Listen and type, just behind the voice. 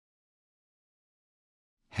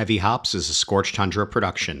Heavy Hops is a Scorched Tundra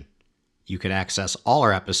production. You can access all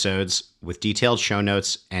our episodes with detailed show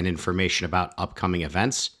notes and information about upcoming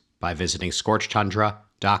events by visiting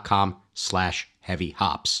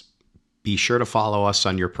scorchtundra.com/heavyhops. Be sure to follow us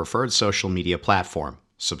on your preferred social media platform.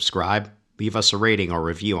 Subscribe, leave us a rating or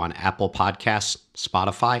review on Apple Podcasts,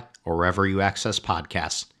 Spotify, or wherever you access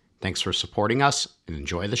podcasts. Thanks for supporting us and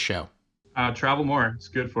enjoy the show. Travel more. It's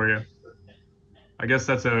good for you. I guess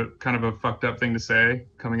that's a kind of a fucked up thing to say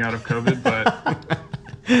coming out of COVID, but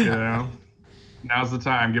now's the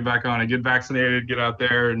time. Get back on it. Get vaccinated, get out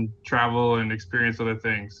there and travel and experience other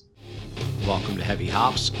things. Welcome to Heavy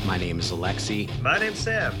Hops. My name is Alexi. My name's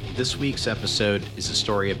Sam. This week's episode is a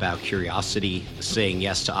story about curiosity, saying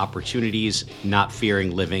yes to opportunities, not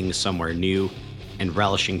fearing living somewhere new, and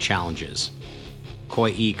relishing challenges.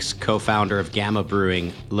 Koy Eeks, co-founder of Gamma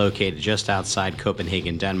Brewing, located just outside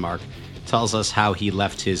Copenhagen, Denmark, tells us how he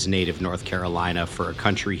left his native North Carolina for a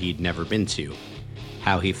country he'd never been to,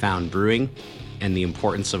 how he found brewing, and the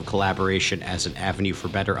importance of collaboration as an avenue for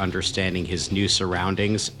better understanding his new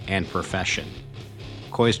surroundings and profession.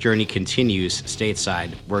 Koy's journey continues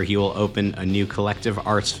stateside, where he will open a new collective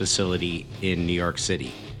arts facility in New York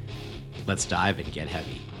City. Let's dive and get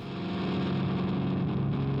heavy.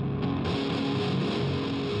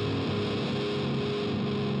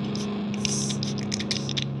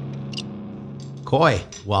 Koy,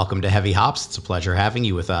 welcome to Heavy Hops. It's a pleasure having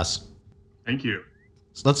you with us. Thank you.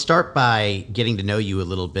 So let's start by getting to know you a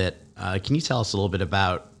little bit. Can you tell us a little bit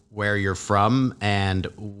about where you're from and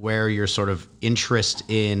where your sort of interest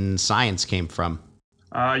in science came from?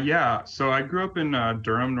 So I grew up in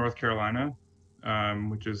Durham, North Carolina,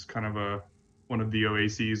 which is kind of one of the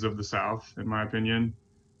oases of the South, in my opinion.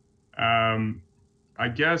 I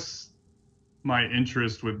guess my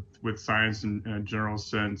interest with science in a general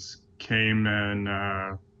sense came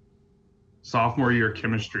in sophomore year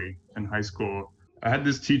chemistry in high school. I had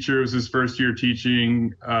this teacher, it was his first year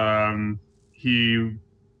teaching. He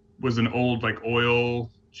was an old oil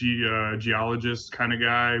geologist kind of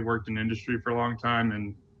guy, worked in industry for a long time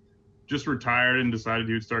and just retired and decided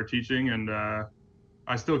he would start teaching. And I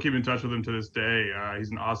still keep in touch with him to this day. He's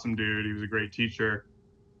an awesome dude. He was a great teacher.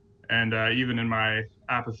 And even in my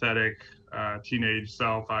apathetic teenage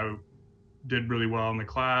self, I did really well in the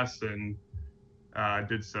class and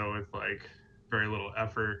did so with very little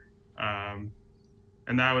effort.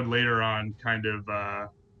 And that would later on kind of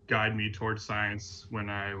guide me towards science when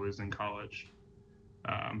I was in college.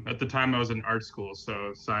 At the time I was in art school,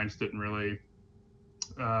 so science didn't really,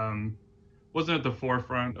 wasn't at the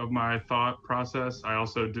forefront of my thought process. I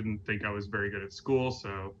also didn't think I was very good at school,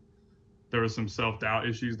 so there was some self-doubt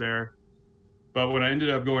issues there. But when I ended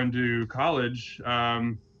up going to college,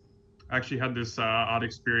 I actually had this odd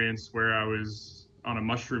experience where I was on a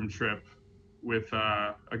mushroom trip with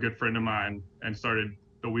a good friend of mine and the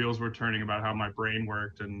wheels were turning about how my brain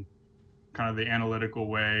worked and kind of the analytical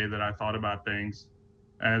way that I thought about things.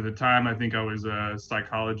 And at the time, I think I was a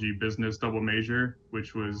psychology business double major,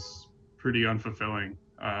 which was pretty unfulfilling.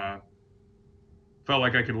 Felt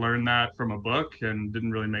like I could learn that from a book and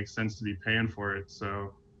didn't really make sense to be paying for it.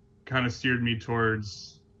 So kind of steered me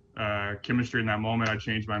towards chemistry in that moment. I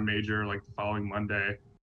changed my major the following Monday,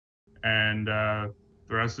 and the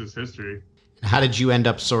rest is history. How did you end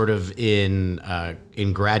up sort of in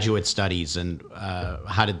graduate studies, and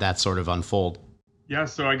how did that sort of unfold? Yeah,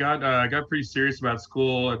 so I got pretty serious about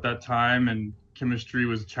school at that time, and chemistry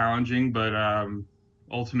was challenging, but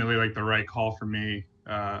ultimately the right call for me.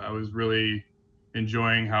 I was really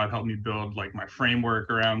enjoying how it helped me build my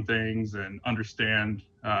framework around things and understand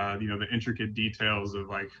the intricate details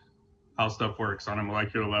of how stuff works on a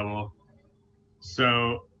molecular level.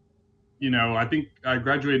 So I think I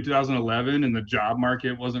graduated in 2011 and the job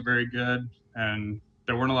market wasn't very good and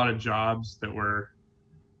there weren't a lot of jobs that were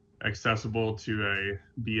accessible to a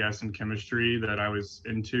BS in chemistry that I was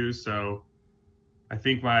into. So I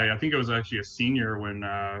think I was actually a senior when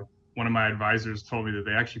one of my advisors told me that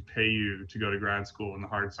they actually pay you to go to grad school in the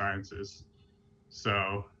hard sciences.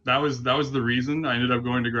 So that was the reason I ended up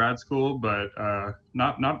going to grad school, but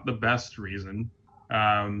not the best reason.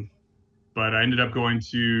 But I ended up going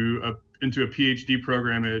into a PhD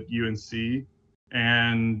program at UNC,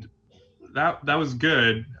 and that was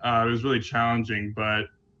good. It was really challenging, but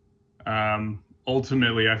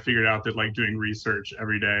ultimately I figured out that doing research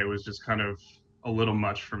every day was just kind of a little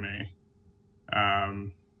much for me.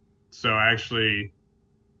 So I actually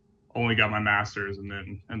only got my master's and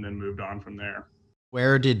then moved on from there.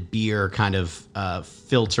 Where did beer kind of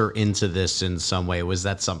filter into this in some way? Was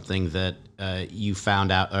that something that you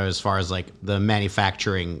found out, or as far as the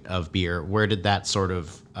manufacturing of beer, where did that sort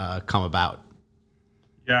of come about?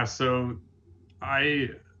 Yeah, so I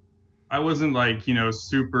I wasn't like,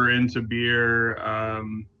 super into beer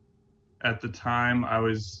at the time. I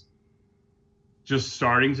was just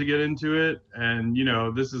starting to get into it, and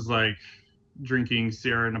this is like drinking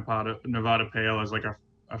Sierra Nevada Pale as like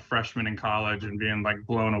a freshman in college and being like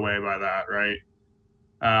blown away by that, right?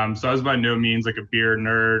 So I was by no means like a beer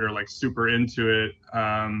nerd or like super into it.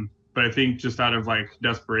 But I think just out of like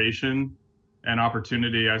desperation and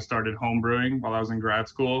opportunity, I started homebrewing while I was in grad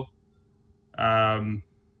school. Um,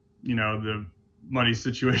 the money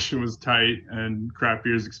situation was tight and craft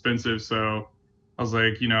beer is expensive. So I was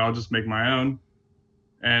like, I'll just make my own.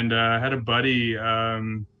 And I had a buddy,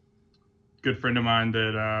 good friend of mine,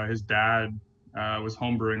 that his dad was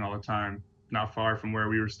homebrewing all the time, not far from where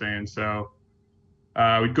we were staying. So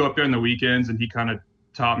we'd go up there on the weekends, and he kind of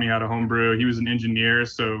taught me how to homebrew. He was an engineer,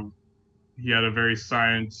 so he had a very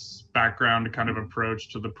science background to kind of approach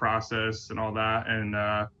to the process and all that, and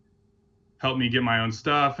helped me get my own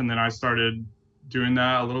stuff. And then I started doing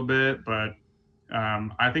that a little bit, but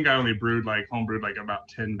I think I only homebrewed like about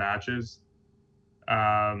 10 batches.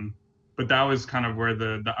 Um, but that was kind of where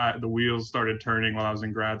the wheels started turning while I was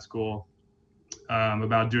in grad school,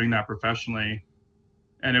 about doing that professionally.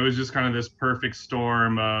 And it was just kind of this perfect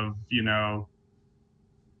storm of,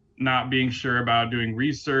 not being sure about doing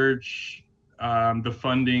research, the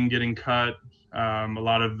funding getting cut. A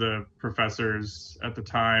lot of the professors at the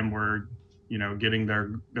time were, getting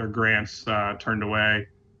their grants turned away,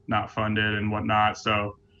 not funded and whatnot.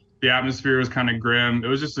 So the atmosphere was kind of grim. It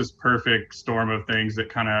was just this perfect storm of things that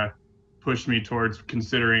kind of pushed me towards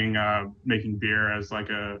considering making beer as like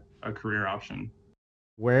a career option.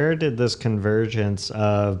 Where did this convergence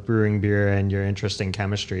of brewing beer and your interest in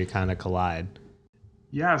chemistry kind of collide?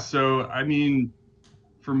 Yeah, so I mean,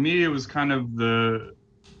 for me, it was kind of the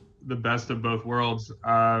best of both worlds.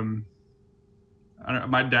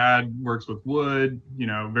 My dad works with wood,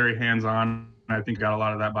 very hands-on. I think I got a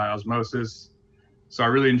lot of that by osmosis. So I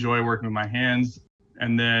really enjoy working with my hands.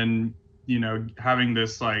 And then, having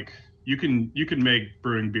this like you can make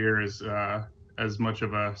brewing beer as much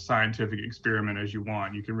of a scientific experiment as you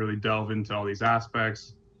want. You can really delve into all these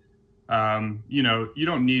aspects. You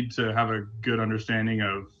don't need to have a good understanding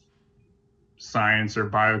of science or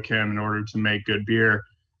biochem in order to make good beer,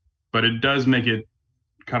 but it does make it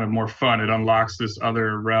kind of more fun. It unlocks this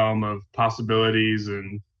other realm of possibilities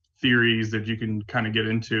and theories that you can kind of get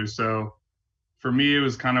into. So for me, it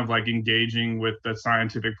was kind of like engaging with the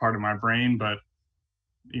scientific part of my brain, but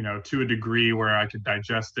to a degree where I could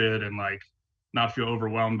digest it and like not feel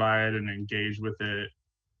overwhelmed by it and engage with it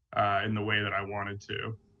in the way that I wanted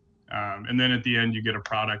to. And then at the end, you get a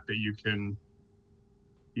product that you can,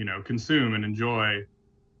 consume and enjoy,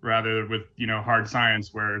 rather with, hard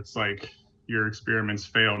science where it's like your experiments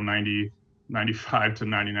fail 95 to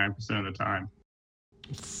 99% of the time.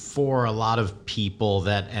 For a lot of people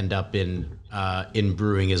that end up in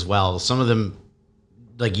brewing as well, some of them,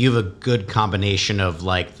 like, you have a good combination of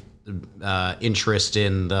like interest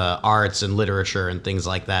in the arts and literature and things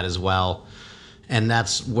like that as well, and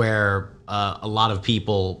that's where a lot of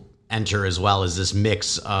people enter as well, as this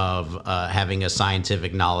mix of having a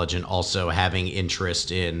scientific knowledge and also having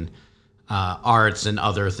interest in arts and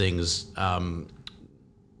other things.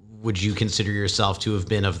 Would you consider yourself to have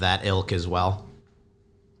been of that ilk as well?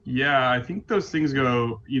 Yeah, I think those things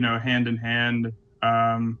go, hand in hand.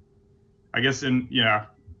 I guess in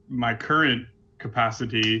my current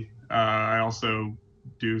capacity, I also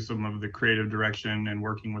do some of the creative direction and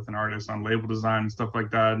working with an artist on label design and stuff like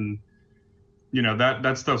that. And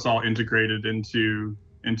that stuff's all integrated into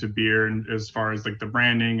beer, and as far as like the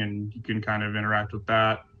branding, and you can kind of interact with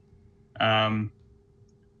that. Um,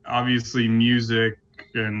 Obviously, music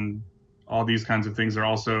and all these kinds of things are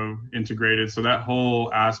also integrated. So that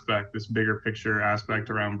whole aspect, this bigger picture aspect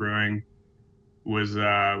around brewing, was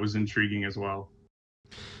intriguing as well.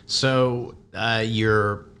 So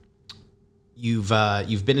you've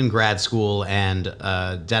been in grad school, and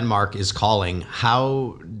Denmark is calling.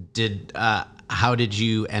 How did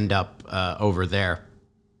you end up over there?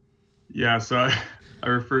 Yeah, so I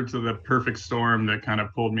referred to the perfect storm that kind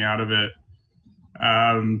of pulled me out of it.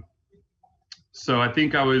 Um, so I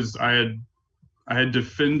think I had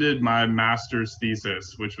defended my master's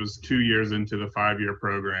thesis, which was 2 years into the 5-year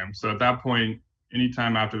program. So at that point,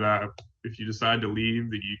 anytime after that, if you decide to leave,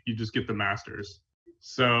 that you just get the master's.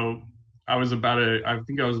 So I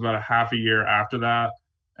think I was about a half a year after that,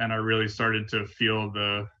 and I really started to feel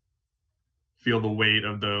the weight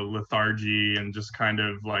of the lethargy and just kind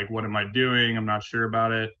of like, what am I doing? I'm not sure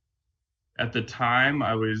about it. At the time,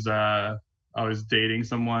 I was dating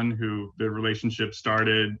someone who the relationship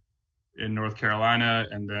started in North Carolina,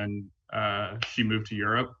 and then she moved to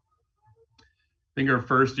Europe. I think her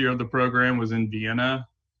first year of the program was in Vienna,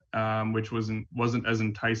 which wasn't as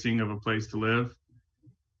enticing of a place to live.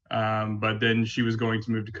 But then she was going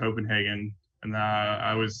to move to Copenhagen, and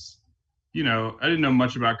I was, I didn't know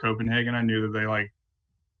much about Copenhagen. I knew that they like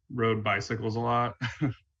rode bicycles a lot,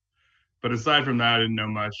 but aside from that, I didn't know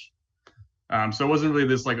much. So it wasn't really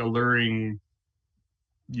this like alluring,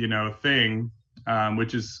 thing,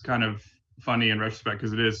 which is kind of funny in retrospect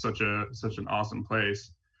because it is such an awesome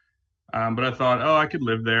place. But I thought, oh, I could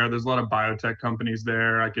live there. There's a lot of biotech companies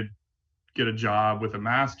there. I could get a job with a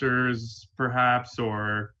master's, perhaps,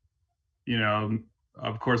 or,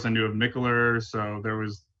 of course, I knew of Mikkeller, so there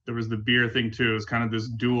was the beer thing too. It was kind of this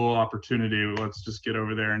dual opportunity. Let's just get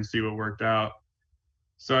over there and see what worked out.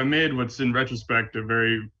 So I made what's in retrospect a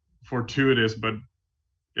very fortuitous but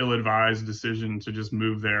ill-advised decision to just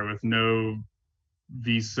move there with no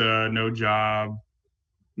visa, no job,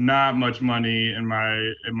 not much money in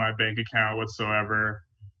my bank account whatsoever,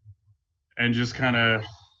 and just kind of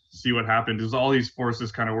see what happened. There's all these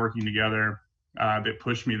forces kind of working together that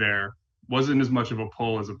pushed me there. Wasn't as much of a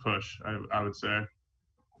pull as a push, I would say.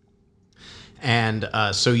 And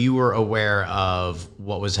so you were aware of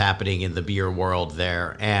what was happening in the beer world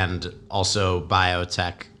there, and also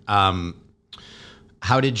biotech.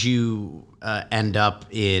 How did you end up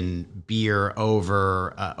in beer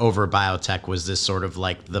over biotech? Was this sort of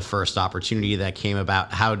like the first opportunity that came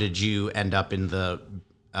about? How did you end up in the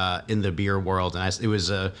beer world? And it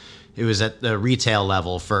was at the retail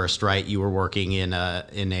level first, right? You were working in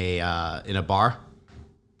a bar.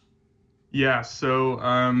 Yeah. So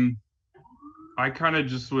I kind of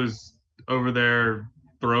just was over there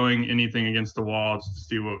throwing anything against the wall just to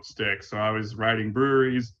see what would stick. So I was writing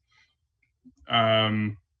breweries.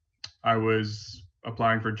 I was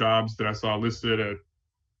applying for jobs that I saw listed at a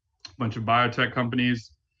bunch of biotech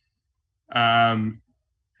companies. And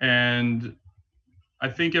I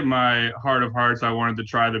think in my heart of hearts, I wanted to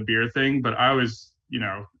try the beer thing, but I was,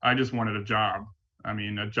 I just wanted a job. I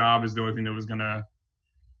mean, a job is the only thing that was going to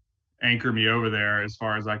anchor me over there as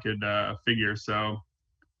far as I could figure. So,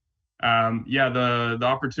 the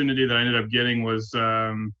opportunity that I ended up getting was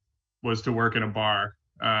to work in a bar.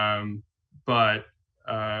 But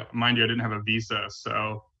mind you, I didn't have a visa,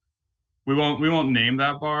 so we won't name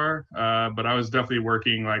that bar. But I was definitely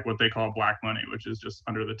working like what they call black money, which is just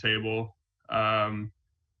under the table,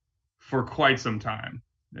 for quite some time.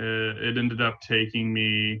 It ended up taking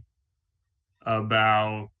me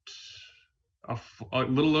about a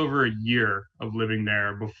little over a year of living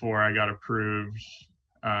there before I got approved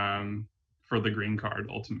for the green card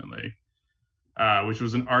ultimately. Which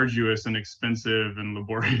was an arduous and expensive and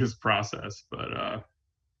laborious process, but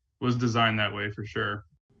was designed that way for sure.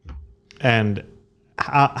 And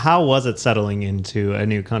how was it settling into a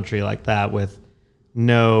new country like that with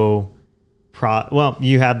no well,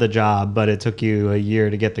 you had the job, but it took you a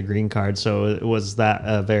year to get the green card. So was that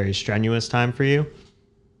a very strenuous time for you?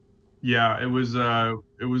 Yeah, it was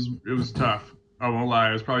tough. I won't lie.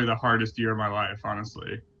 It was probably the hardest year of my life,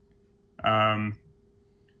 honestly.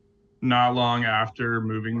 Not long after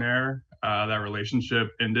moving there, that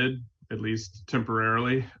relationship ended, at least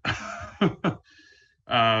temporarily. But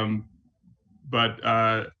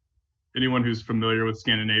anyone who's familiar with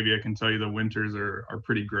Scandinavia can tell you the winters are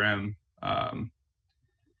pretty grim.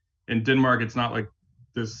 In Denmark, it's not like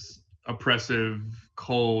this oppressive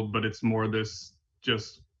cold, but it's more this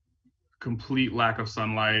just complete lack of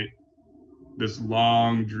sunlight, this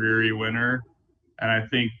long, dreary winter. And I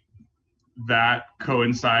think that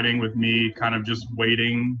coinciding with me kind of just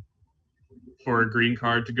waiting for a green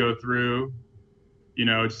card to go through,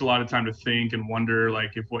 just a lot of time to think and wonder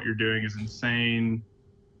like if what you're doing is insane,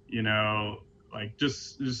 like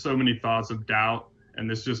just so many thoughts of doubt and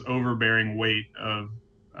this just overbearing weight of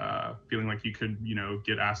feeling like you could,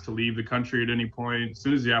 get asked to leave the country at any point. As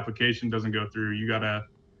soon as the application doesn't go through, you gotta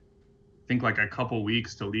think like a couple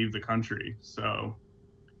weeks to leave the country. So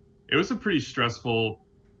it was a pretty stressful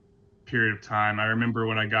period of time. I remember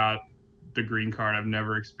when I got the green card, I've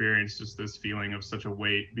never experienced just this feeling of such a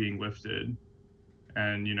weight being lifted,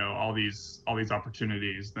 and all these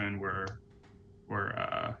opportunities then were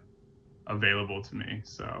available to me.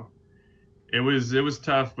 So it was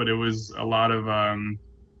tough, but it was a lot of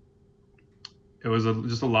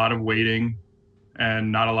just a lot of waiting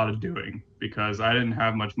and not a lot of doing because I didn't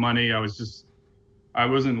have much money. I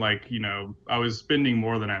wasn't like, I was spending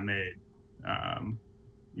more than I made.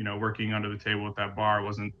 Working under the table at that bar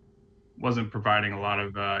wasn't providing a lot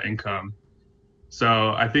of income.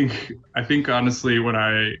 So I think honestly, when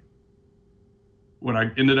I when I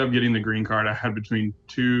ended up getting the green card, I had between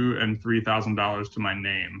 $2,000 and $3,000 to my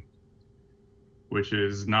name, which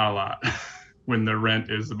is not a lot when the rent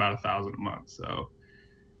is about $1,000 a month. So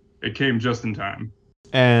it came just in time.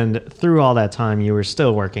 And through all that time, you were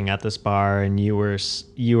still working at this bar, and you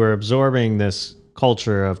were absorbing this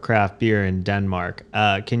culture of craft beer in Denmark.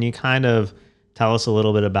 Can you kind of tell us a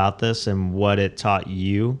little bit about this and what it taught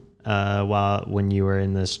you when you were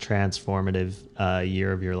in this transformative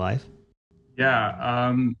year of your life?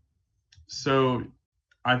 Yeah. So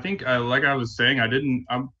I think, like I was saying, I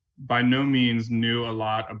by no means knew a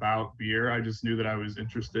lot about beer. I just knew that I was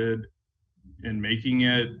interested in making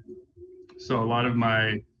it. So a lot of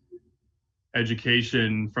my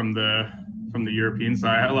education from the European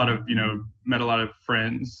side, I had a lot of, met a lot of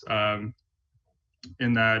friends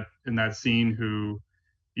in that scene who,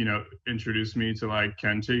 introduced me to like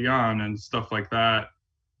Kente Jan and stuff like that.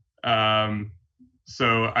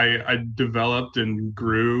 So I developed and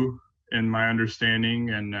grew in my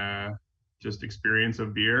understanding and just experience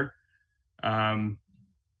of beer.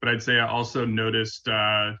 But I'd say I also noticed,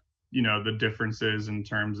 the differences in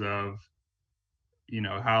terms of,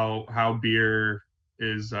 how beer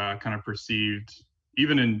is kind of perceived,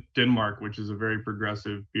 even in Denmark, which is a very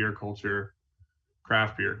progressive beer culture,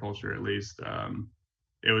 craft beer culture at least.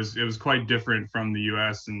 It was quite different from the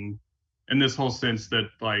U.S. and in this whole sense that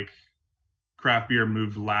like craft beer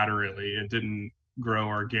moved laterally. It didn't grow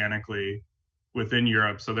organically within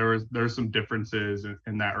Europe. So there were some differences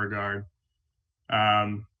in that regard.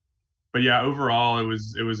 But yeah, overall it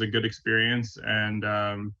was a good experience,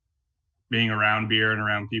 and being around beer and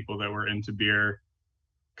around people that were into beer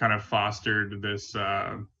kind of fostered this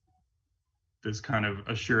kind of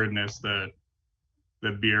assuredness that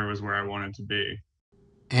beer was where I wanted to be.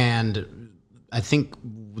 And I think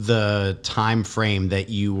the time frame that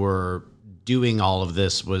you were doing all of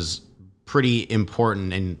this was pretty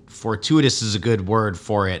important, and fortuitous is a good word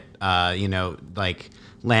for it. Like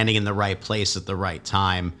landing in the right place at the right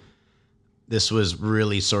time. This was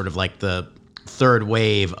really sort of like the third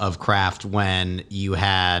wave of craft when you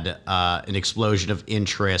had an explosion of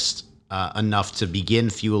interest enough to begin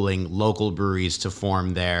fueling local breweries to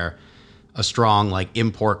form there, a strong like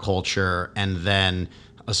import culture, and then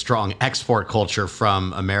a strong export culture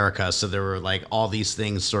from America. So there were like all these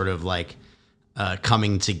things sort of like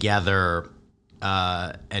coming together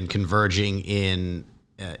and converging in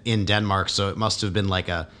Denmark. So it must have been like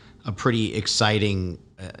a pretty exciting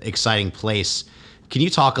place. Can you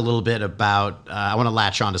talk a little bit about, I want to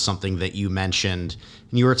latch on to something that you mentioned.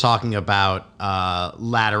 You were talking about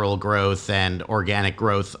lateral growth and organic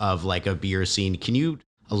growth of like a beer scene. Can you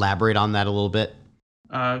elaborate on that a little bit?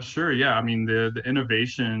 Sure. Yeah. I mean, the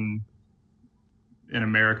innovation in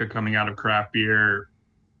America coming out of craft beer,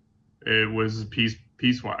 it was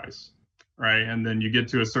piecewise, right? And then you get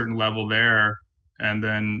to a certain level there, and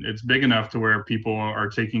then it's big enough to where people are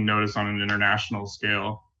taking notice on an international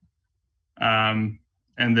scale.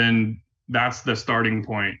 And then that's the starting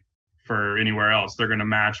point for anywhere else. They're going to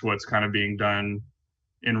match what's kind of being done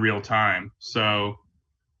in real time. So,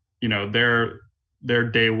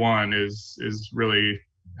 their day one is really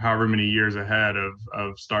however many years ahead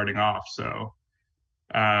of starting off. So,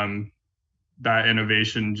 that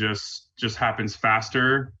innovation just happens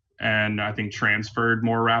faster, and I think transferred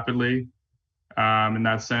more rapidly in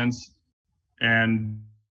that sense. And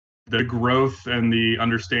the growth and the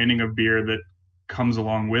understanding of beer that comes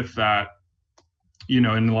along with that, in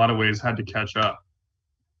a lot of ways had to catch up,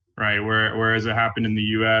 right? Whereas it happened in the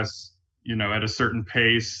US, at a certain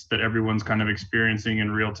pace that everyone's kind of experiencing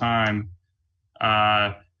in real time.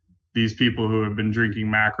 These people who have been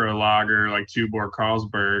drinking macro lager like Tuborg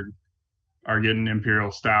Carlsberg are getting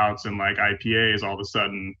imperial stouts and like IPAs all of a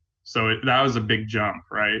sudden. So that was a big jump,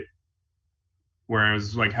 right?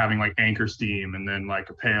 Whereas like having like Anchor Steam and then like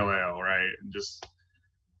a pale ale, right? And just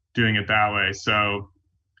doing it that way. So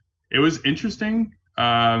it was interesting.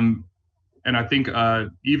 And I think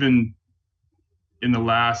even in the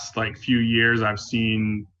last like few years, I've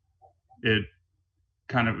seen it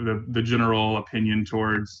kind of the general opinion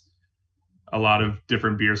towards a lot of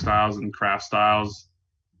different beer styles and craft styles,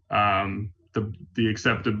 the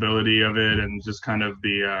acceptability of it and just kind of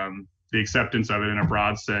the acceptance of it in a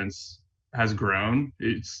broad sense has grown.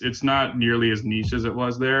 It's not nearly as niche as it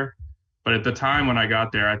was there, but at the time when I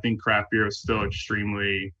got there, I think craft beer was still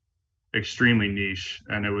extremely niche,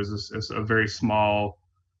 and it was a very small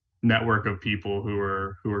network of people who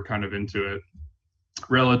were kind of into it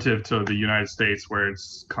relative to the United States where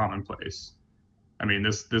it's commonplace. I mean,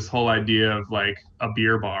 this whole idea of like a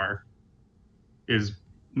beer bar is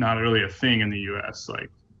not really a thing in the US. Like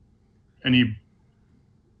any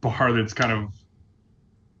bar that's kind of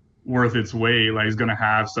worth its weight, like, is going to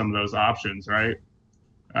have some of those options, right?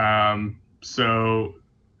 So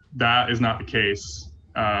that is not the case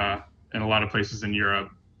in a lot of places in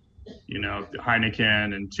Europe. You know,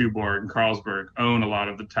 Heineken and Tuborg and Carlsberg own a lot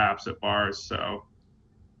of the taps at bars. So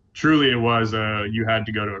truly, it was you had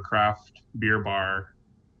to go to a craft beer bar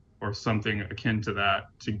or something akin to that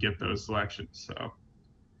to get those selections. So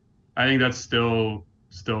I think that's still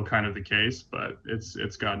kind of the case, but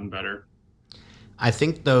it's gotten better. I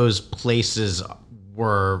think those places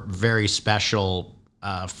were very special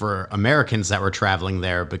for Americans that were traveling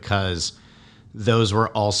there because those were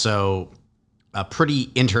also pretty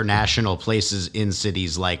international places in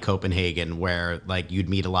cities like Copenhagen, where like you'd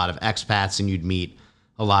meet a lot of expats and you'd meet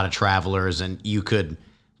a lot of travelers, and you could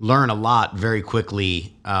learn a lot very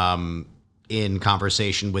quickly in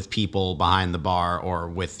conversation with people behind the bar or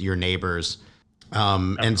with your neighbors.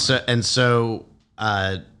 And so,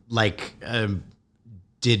 like,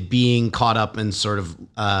 did being caught up in sort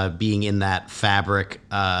of being in that fabric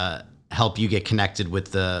help you get connected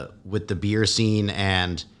with the beer scene?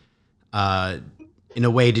 And in a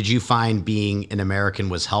way, did you find being an American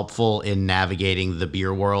was helpful in navigating the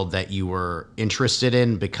beer world that you were interested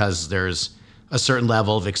in, because there's a certain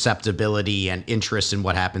level of acceptability and interest in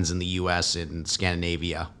what happens in the U.S. and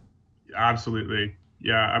Scandinavia? Absolutely.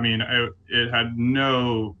 Yeah. I mean, it had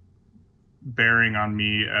no bearing on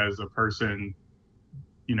me as a person,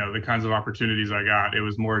 you know, the kinds of opportunities I got. It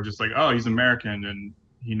was more just like, oh, he's American and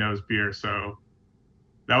he knows beer. So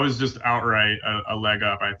that was just outright a leg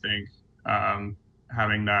up, I think,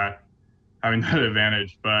 having that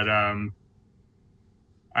advantage. But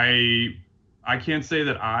I I can't say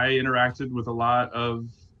that I interacted with a lot of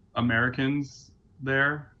Americans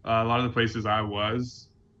there. A lot of the places I was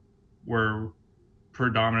were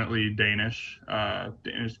predominantly Danish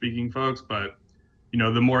speaking folks, but you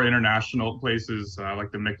know, the more international places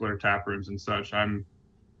like the Mikkeller tap rooms and such,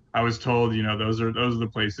 I was told, you know, those are the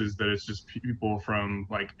places that it's just people from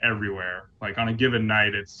like everywhere. Like on a given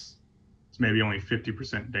night, it's maybe only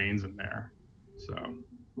 50% Danes in there. So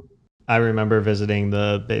I remember visiting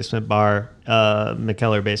the basement bar,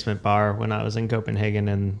 Mikkeller basement bar, when I was in Copenhagen,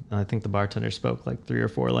 and I think the bartender spoke like 3 or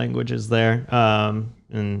 4 languages there.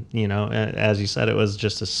 And you know, as you said, it was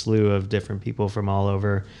just a slew of different people from all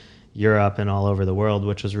over Europe and all over the world,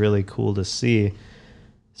 which was really cool to see.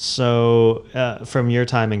 So, from your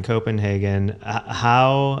time in Copenhagen,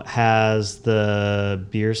 how has the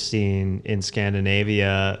beer scene in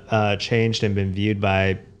Scandinavia changed and been viewed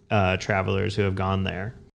by travelers who have gone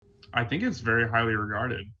there? I think it's very highly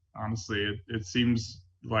regarded. Honestly, it seems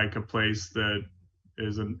like a place that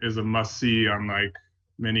is a must see on like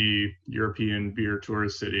many European beer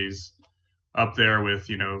tourist cities, up there with,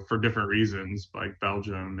 you know, for different reasons like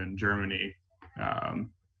Belgium and Germany.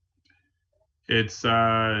 Um, it's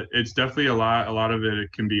definitely a lot of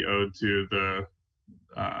it can be owed to the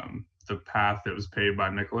path that was paved by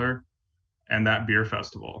Mikkeller and that beer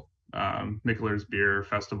festival. Mikkeller's Beer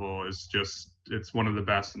Festival is just, it's one of the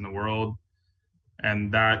best in the world,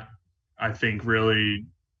 and that I think really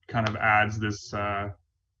kind of adds this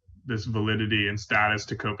validity and status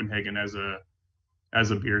to Copenhagen as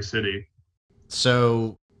a beer city.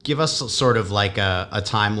 So give us sort of like a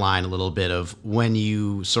timeline, a little bit of when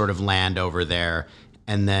you sort of land over there,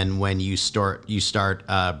 and then when you start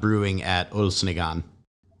brewing at Ulsnegan.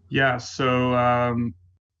 Yeah, so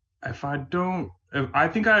if I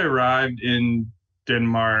think I arrived in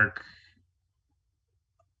Denmark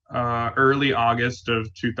early August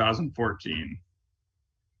of 2014.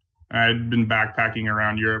 I'd been backpacking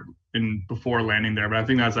around Europe in before landing there, but I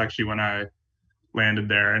think that's actually when I landed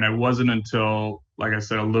there. And it wasn't until, like I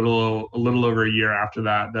said, a little over a year after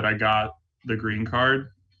that that I got the green card.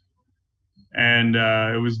 And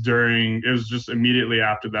it was just immediately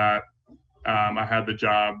after that, I had the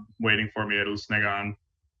job waiting for me at Usnegan,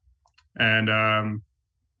 and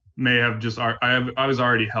may have just I was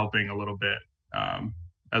already helping a little bit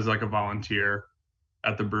as like a volunteer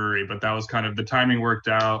at the brewery, but that was kind of the timing worked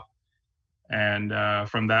out, and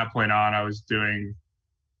from that point on, I was doing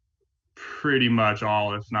pretty much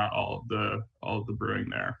all, if not all of the brewing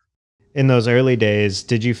there. In those early days,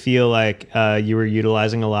 did you feel like you were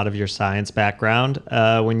utilizing a lot of your science background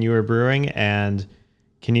when you were brewing? And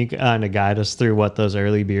can you kind of guide us through what those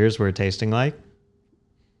early beers were tasting like?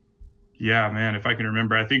 Yeah, man, if I can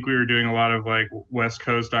remember, I think we were doing a lot of like West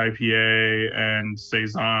Coast IPA and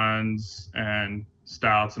saisons and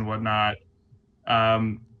stouts and whatnot.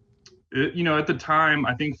 Um, you know, at the time,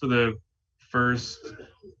 I think for the first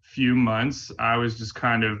few months, I was just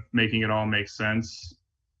kind of making it all make sense.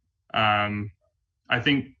 Um, I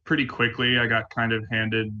think pretty quickly I got kind of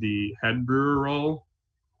handed the head brewer role,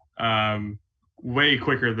 way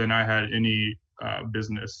quicker than I had any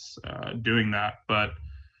business doing that. But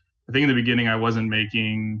I think in the beginning I wasn't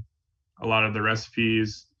making a lot of the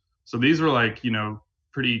recipes. So these were like,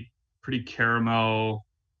 pretty caramel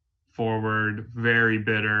forward, very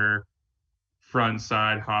bitter, front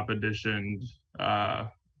side hop editioned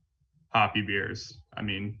hoppy beers. I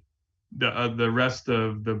mean, the rest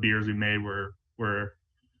of the beers we made were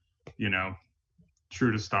you know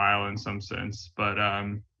true to style in some sense, but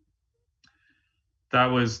that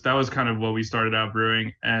was kind of what we started out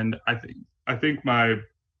brewing, and I think my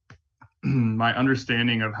my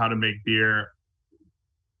understanding of how to make beer,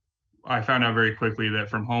 I found out very quickly that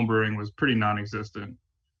from home brewing was pretty non-existent.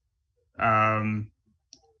 Um,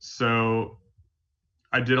 so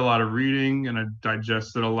I did a lot of reading and I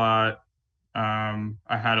digested a lot. I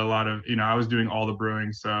had a lot of, I was doing all the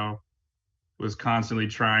brewing, so was constantly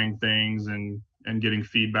trying things and getting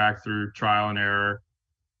feedback through trial and error.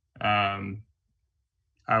 Um,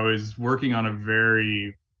 I was working on a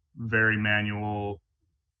very, very manual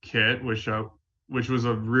kit, which was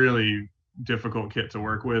a really difficult kit to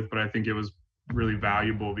work with, but I think it was really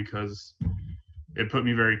valuable because it put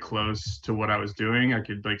me very close to what I was doing. I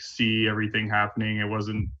could like see everything happening.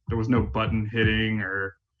 There was no button hitting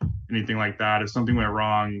or anything like that. If something went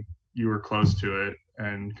wrong, you were close to it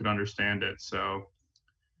and could understand it. So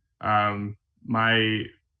um, my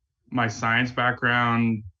my science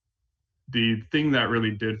background, the thing that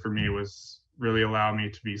really did for me was really allow me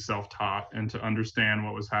to be self-taught and to understand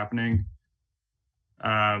what was happening.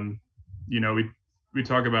 Um, we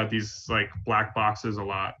talk about these like black boxes a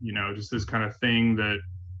lot, just this kind of thing that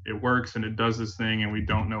it works and it does this thing and we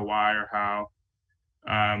don't know why or how.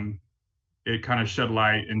 Um, it kind of shed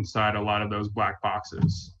light inside a lot of those black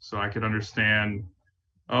boxes. So I could understand,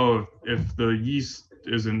 oh, if the yeast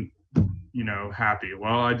isn't, happy.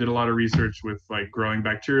 Well, I did a lot of research with like growing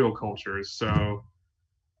bacterial cultures. So,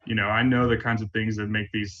 I know the kinds of things that make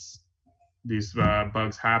these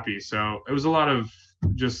bugs happy. So it was a lot of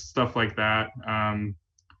just stuff like that.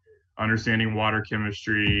 Understanding water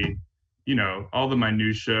chemistry, all the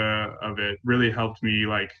minutia of it really helped me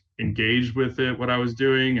like engage with it, what I was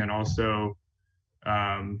doing, and also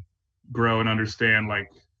grow and understand like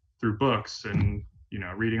through books and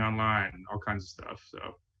reading online and all kinds of stuff.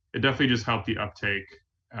 So it definitely just helped the uptake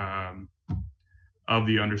um, of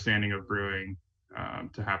the understanding of brewing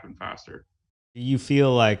to happen faster. You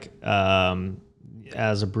feel like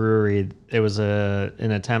as a brewery, it was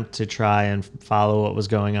an attempt to try and follow what was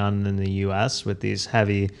going on in the U.S. with these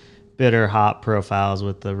heavy, bitter hop profiles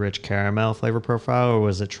with the rich caramel flavor profile, or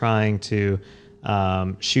was it trying to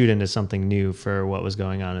shoot into something new for what was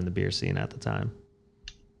going on in the beer scene at the time?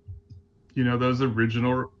 Those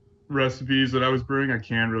original recipes that I was brewing, I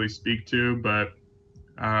can't really speak to, but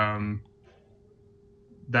um,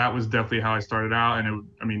 that was definitely how I started out.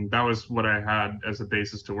 And that was what I had as a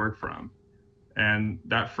basis to work from. And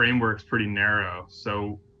that framework's pretty narrow.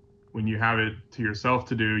 So when you have it to yourself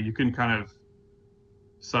to do, you can kind of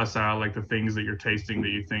suss out like the things that you're tasting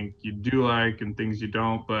that you think you do like and things you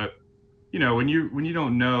don't. But when you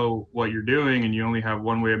don't know what you're doing and you only have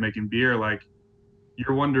one way of making beer, like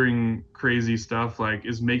you're wondering crazy stuff like,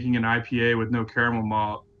 is making an IPA with no caramel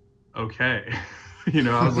malt okay?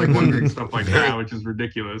 I was like wondering stuff like that, which is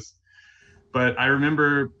ridiculous. But I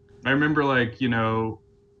remember like,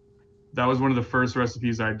 that was one of the first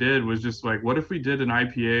recipes I did, was just like, what if we did an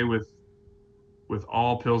IPA with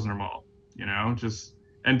all Pilsner malt, just,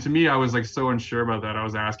 and to me, I was like so unsure about that. I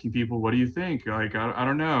was asking people, what do you think? Like, I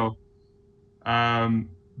don't know.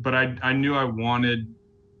 But I knew I wanted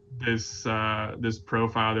this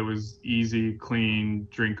profile that was easy, clean,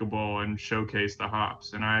 drinkable, and showcased the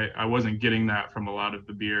hops. And I wasn't getting that from a lot of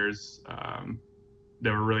the beers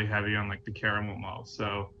that were really heavy on like the caramel malt.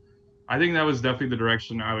 So I think that was definitely the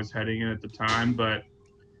direction I was heading in at the time. But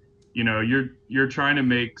you're trying to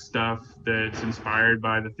make stuff that's inspired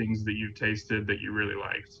by the things that you've tasted that you really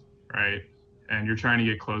liked, right? And you're trying to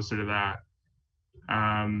get closer to that.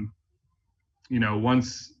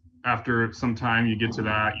 Once after some time you get to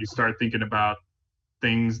that, you start thinking about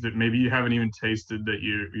things that maybe you haven't even tasted that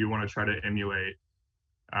you want to try to emulate.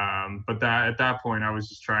 But that at that point, I was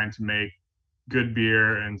just trying to make good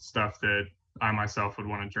beer and stuff that I myself would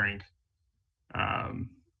want to drink.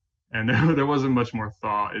 And there wasn't much more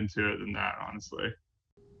thought into it than that, honestly.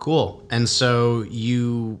 Cool. And so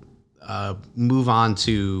you move on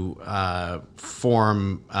to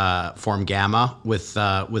form Gamma with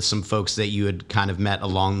some folks that you had kind of met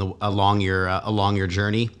along your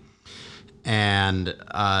journey, and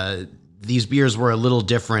these beers were a little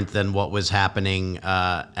different than what was happening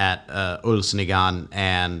at Ulsnigan,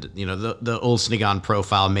 and the Ulsnigan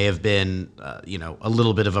profile may have been a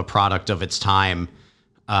little bit of a product of its time,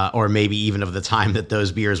 or maybe even of the time that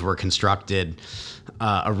those beers were constructed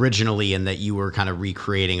originally, and that you were kind of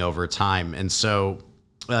recreating over time. And so,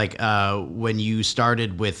 when you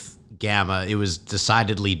started with Gamma, it was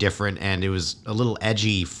decidedly different, and it was a little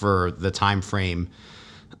edgy for the time frame.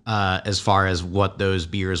 As far as what those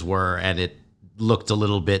beers were, and it looked a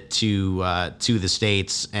little bit to the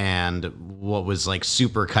States and what was like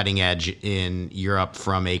super cutting edge in Europe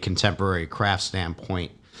from a contemporary craft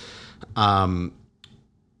standpoint. How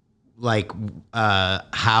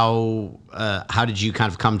did you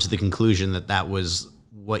kind of come to the conclusion that that was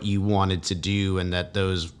what you wanted to do, and that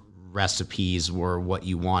those recipes were what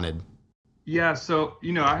you wanted? Yeah, so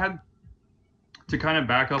I had to kind of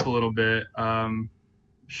back up a little bit.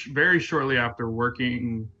 Very shortly after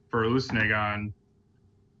working for Ulsnigan,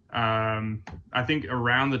 I think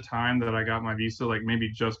around the time that I got my visa, like maybe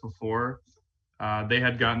just before, they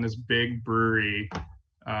had gotten this big brewery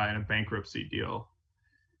in a bankruptcy deal.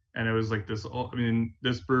 And it was like this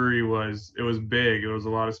brewery was big. It was a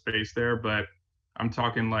lot of space there, but I'm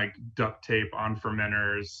talking like duct tape on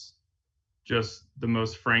fermenters, just the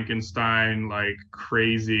most Frankenstein, like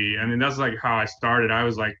crazy. I mean, that's like how I started. I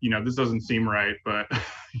was like, this doesn't seem right, but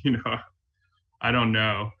I don't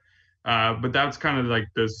know. But that's kind of like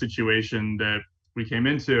the situation that we came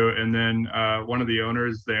into. And then one of the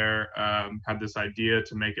owners there had this idea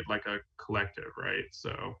to make it like a collective, right?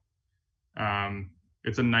 So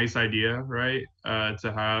it's a nice idea, right?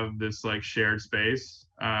 To have this like shared space.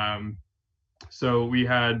 So we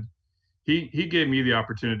had, he gave me the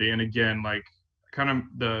opportunity. And again, like kind of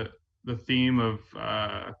the theme of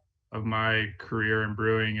my career in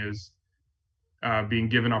brewing is being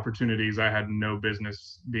given opportunities I had no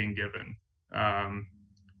business being given.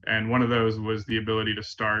 And one of those was the ability to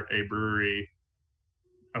start a brewery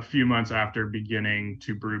a few months after beginning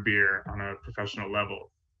to brew beer on a professional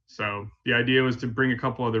level. So the idea was to bring a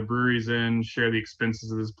couple other breweries in, share the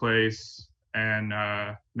expenses of this place, and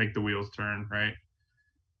make the wheels turn, right?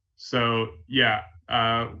 So yeah,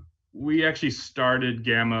 we actually started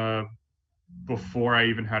Gamma before I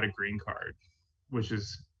even had a green card, which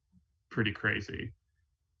is pretty crazy.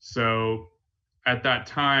 So at that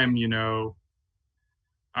time,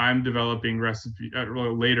 I'm developing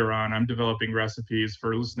later on, I'm developing recipes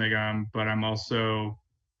for Ulsnigan, but I'm also,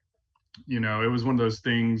 it was one of those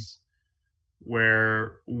things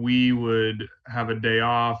where we would have a day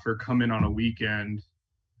off or come in on a weekend,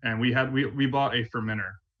 and we bought a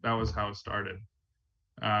fermenter. That was how it started.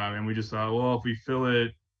 And we just thought, well, if we fill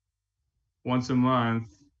it once a month,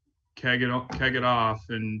 keg it off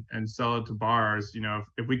and sell it to bars,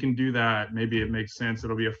 if we can do that, maybe it makes sense.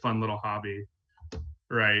 It'll be a fun little hobby,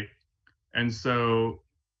 right? And so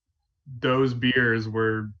those beers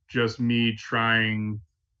were just me trying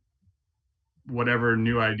whatever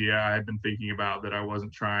new idea I had been thinking about that I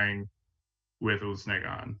wasn't trying with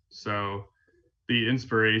Ulsnigan. So the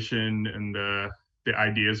inspiration and the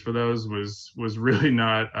ideas for those was really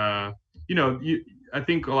not I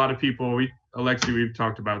think a lot of people, Alexi, we've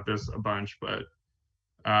talked about this a bunch, but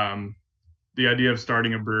the idea of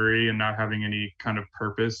starting a brewery and not having any kind of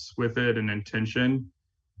purpose with it and intention,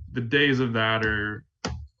 the days of that are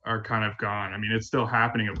kind of gone. I mean, it's still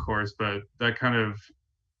happening, of course, but that kind of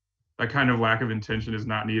lack of intention is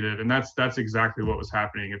not needed. And that's exactly what was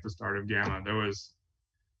happening at the start of Gamma. There was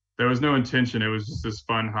no intention. It was just this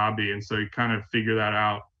fun hobby. And so you kind of figure that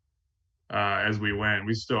out as we went.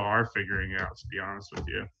 We still are figuring it out, to be honest with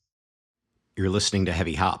you. You're listening to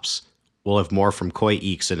Heavy Hops. We'll have more from Koi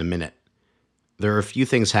Eeks in a minute. There are a few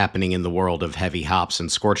things happening in the world of heavy hops and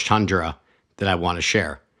Scorched Tundra that I want to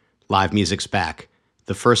share. Live music's back.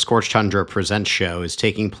 The first Scorched Tundra Presents show is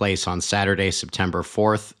taking place on Saturday, September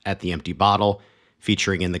 4th at the Empty Bottle,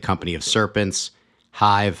 featuring in the company of Serpents,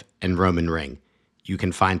 Hive, and Roman Ring. You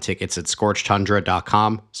can find tickets at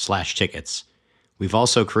scorchtundra.com/tickets. We've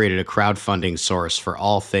also created a crowdfunding source for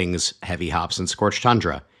all things heavy hops and Scorched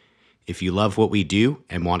Tundra. If you love what we do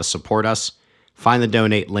and want to support us, find the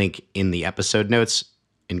donate link in the episode notes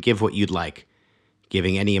and give what you'd like.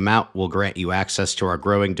 Giving any amount will grant you access to our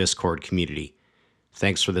growing Discord community.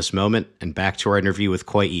 Thanks for this moment, and back to our interview with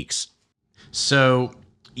Koi Eeks. So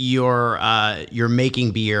you're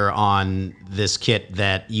making beer on this kit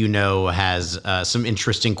that has some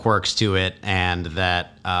interesting quirks to it, and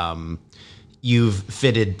that you've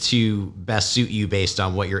fitted to best suit you based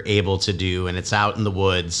on what you're able to do, and it's out in the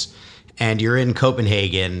woods, and you're in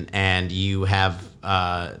Copenhagen, and you have,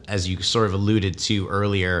 as you sort of alluded to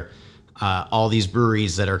earlier, all these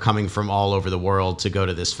breweries that are coming from all over the world to go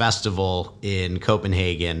to this festival in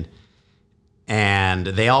Copenhagen, and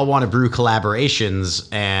they all want to brew collaborations.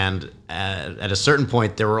 And at a certain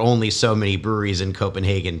point, there were only so many breweries in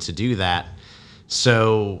Copenhagen to do that.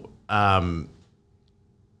 So,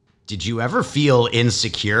 did you ever feel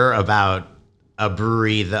insecure about a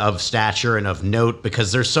brewery of stature and of note?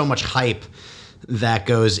 Because there's so much hype that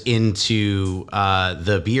goes into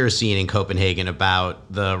the beer scene in Copenhagen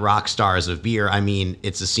about the rock stars of beer. I mean,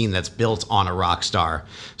 it's a scene that's built on a rock star.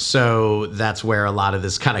 So that's where a lot of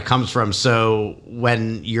this kind of comes from. So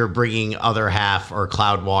when you're bringing Other Half or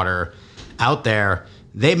Cloudwater out there,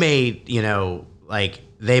 they may,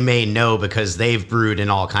 they may know because they've brewed in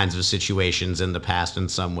all kinds of situations in the past in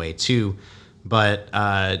some way too. But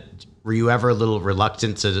were you ever a little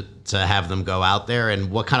reluctant to have them go out there? And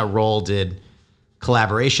what kind of role did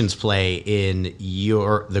collaborations play in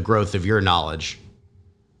the growth of your knowledge?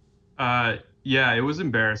 Yeah, it was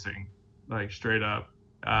embarrassing, like straight up.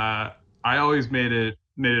 I always made it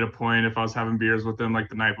a point if I was having beers with them like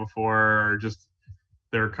the night before, or just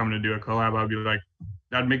they were coming to do a collab,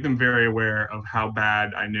 I'd make them very aware of how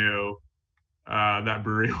bad I knew that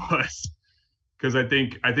brewery was. Because I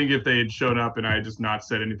think if they had shown up and I had just not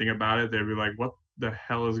said anything about it, they'd be like, "What the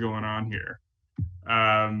hell is going on here?"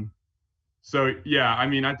 So yeah, I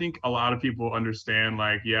mean, I think a lot of people understand,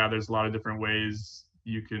 like, yeah, there's a lot of different ways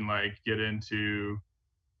you can like get into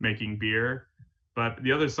making beer. But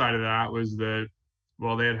the other side of that was that,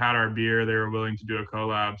 well, they had our beer, they were willing to do a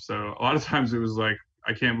collab. So a lot of times it was like,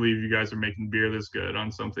 I can't believe you guys are making beer this good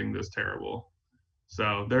on something this terrible.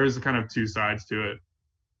 So there's kind of two sides to it.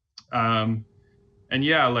 And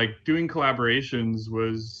yeah, like doing collaborations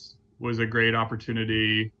was a great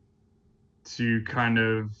opportunity to kind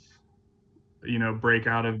of, break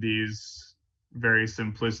out of these very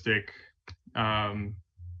simplistic, kind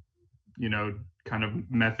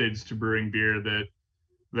of methods to brewing beer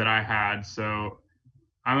that I had. So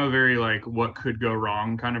I'm a very like what could go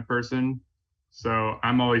wrong kind of person. So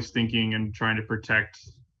I'm always thinking and trying to protect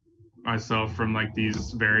myself from like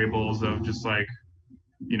these variables of just like,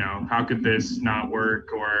 how could this not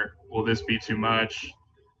work, or will this be too much?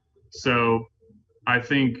 So I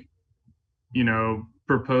think,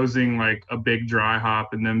 proposing like a big dry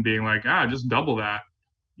hop and then being like, just double that,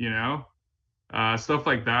 stuff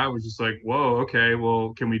like that was just like, whoa, okay,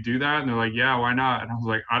 well, can we do that? And they're like, yeah, why not? And I was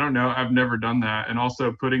like, I don't know, I've never done that. And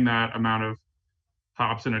also putting that amount of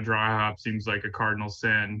hops in a dry hop seems like a cardinal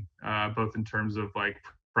sin, both in terms of like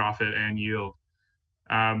profit and yield.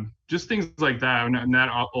 Just things like that. And that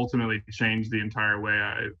ultimately changed the entire way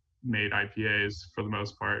I made IPAs for the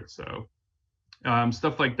most part. So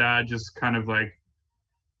stuff like that, just kind of like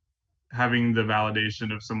having the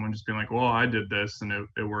validation of someone just being like, well, I did this and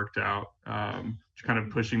it worked out. Kind of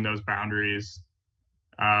pushing those boundaries.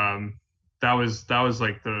 That was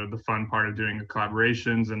like the fun part of doing the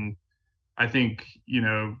collaborations. And I think,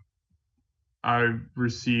 I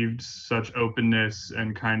received such openness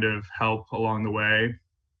and kind of help along the way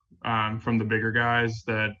from the bigger guys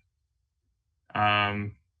that,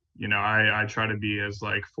 I try to be as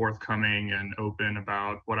like forthcoming and open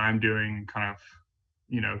about what I'm doing, kind of,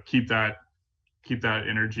 keep that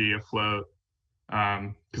energy afloat.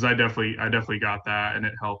 Cause I definitely got that, and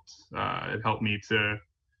it helped me to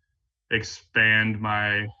expand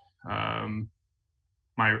my,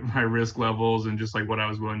 my risk levels and just like what I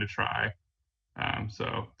was willing to try.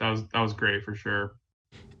 So that was great for sure.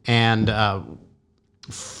 And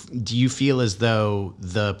do you feel as though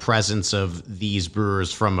the presence of these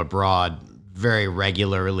brewers from abroad very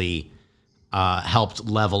regularly helped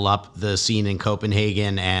level up the scene in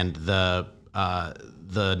Copenhagen and the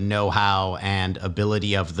know-how and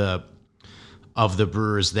ability of the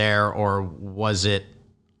brewers there? Or was it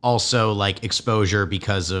also like exposure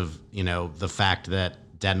because of, the fact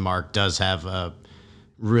that Denmark does have a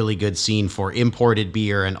really good scene for imported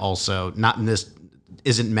beer, and also not in this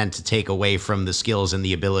isn't meant to take away from the skills and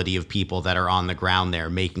the ability of people that are on the ground there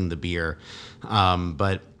making the beer.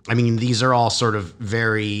 But I mean, these are all sort of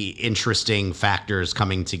very interesting factors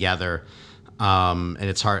coming together. And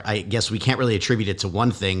it's hard, I guess we can't really attribute it to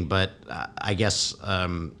one thing, but I guess,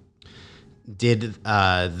 did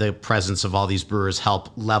the presence of all these brewers help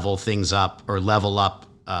level things up, or level up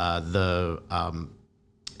the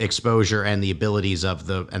exposure and the abilities of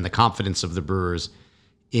and the confidence of the brewers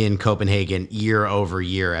in Copenhagen year over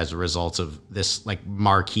year as a result of this like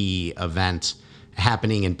marquee event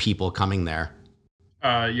happening and people coming there?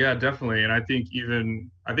 Yeah, definitely. And I think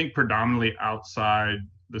predominantly outside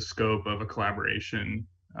the scope of a collaboration,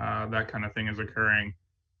 that kind of thing is occurring.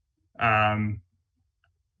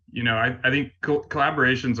 I think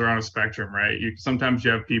collaborations are on a spectrum, right? Sometimes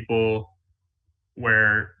you have people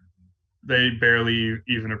where they barely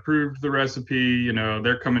even approved the recipe,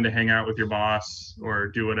 they're coming to hang out with your boss or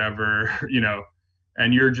do whatever,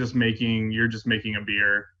 and you're just making a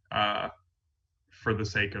beer for the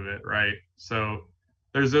sake of it, right? So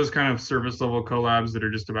there's those kind of service level collabs that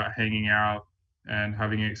are just about hanging out and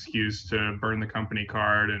having an excuse to burn the company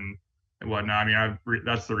card and whatnot. I mean,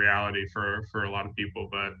 that's the reality for a lot of people,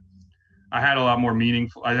 but I had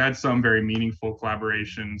some very meaningful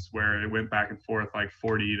collaborations where it went back and forth like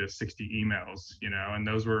 40 to 60 emails, and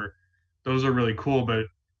those are really cool. But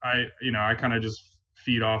I kind of just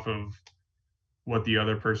feed off of what the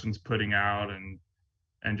other person's putting out and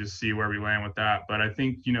just see where we land with that. But I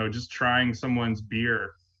think, just trying someone's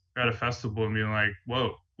beer at a festival and being like,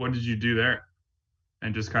 whoa, what did you do there?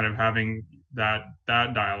 And just kind of having that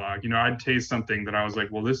dialogue. I'd taste something that I was like,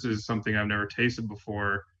 well, this is something I've never tasted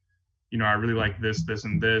before. I really like this,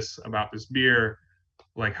 and this about this beer.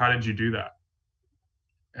 Like, how did you do that?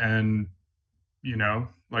 And,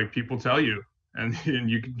 like people tell you, and, and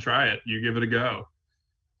you can try it, you give it a go.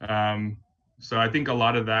 So I think a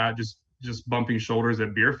lot of that, just bumping shoulders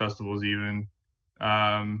at beer festivals even,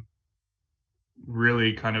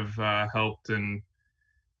 really kind of helped and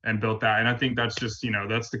built that. And I think that's just,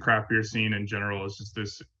 that's the craft beer scene in general. It's just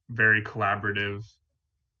this very collaborative,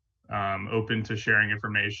 open to sharing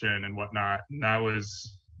information and whatnot. And that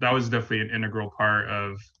was definitely an integral part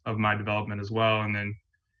of my development as well. And then,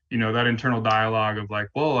 that internal dialogue of like,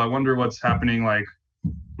 well, I wonder what's happening like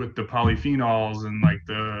with the polyphenols and like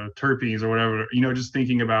the terpenes or whatever, just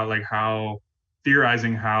thinking about like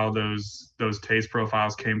theorizing how those taste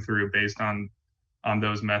profiles came through based on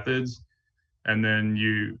those methods. And then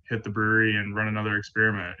you hit the brewery and run another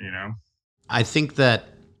experiment. I think that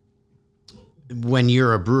when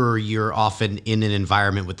you're a brewer, you're often in an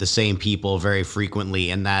environment with the same people very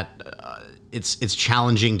frequently, and that it's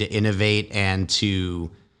challenging to innovate and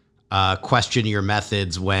to question your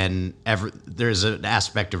methods when there's an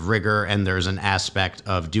aspect of rigor and there's an aspect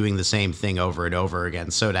of doing the same thing over and over again.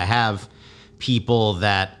 So to have people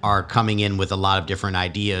that are coming in with a lot of different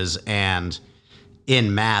ideas and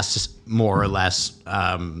in mass, more or less,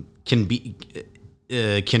 can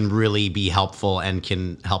really be helpful and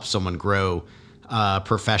can help someone grow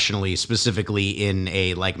professionally, specifically in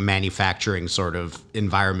a like manufacturing sort of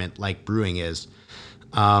environment like brewing is.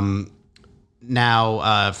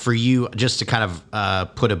 Now, for you, just to kind of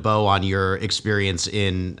put a bow on your experience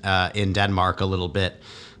in Denmark a little bit,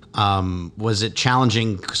 was it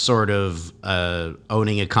challenging sort of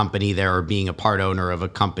owning a company there or being a part owner of a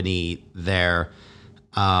company there?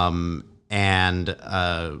 What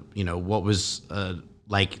was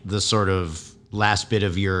like the sort of last bit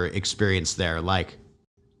of your experience there like?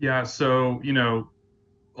 Yeah, so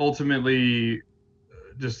ultimately,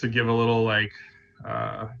 just to give a little like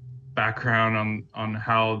background on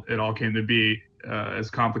how it all came to be, as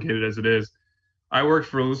complicated as it is, I worked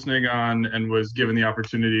for Lusnegon and was given the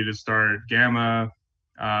opportunity to start Gamma.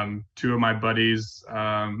 Two of my buddies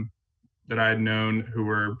that I had known who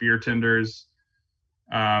were beer tenders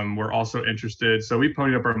were also interested. So we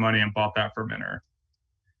ponied up our money and bought that fermenter.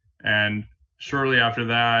 And shortly after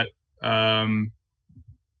that, I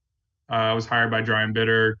was hired by Dry and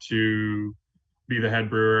Bitter to be the head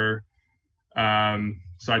brewer.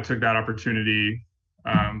 So I took that opportunity.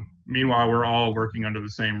 Meanwhile, we're all working under the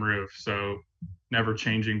same roof. So never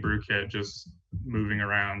changing brew kit, just moving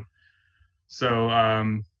around. So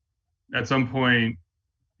at some point,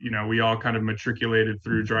 we all kind of matriculated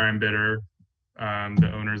through Dry and Bitter,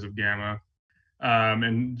 the owners of Gamma,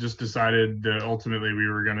 and just decided that ultimately we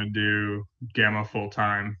were going to do Gamma full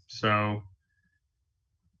time. So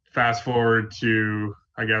fast forward to,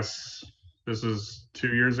 I guess this is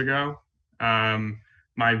 2 years ago.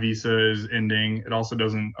 My visa is ending. It also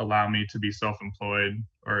doesn't allow me to be self-employed,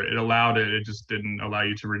 or it allowed it. It just didn't allow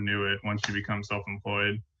you to renew it once you become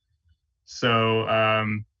self-employed. So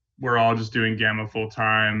we're all just doing Gamma full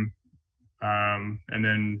time. And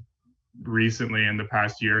then recently, in the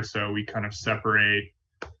past year or so, we kind of separate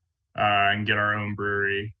and get our own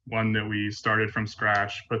brewery, one that we started from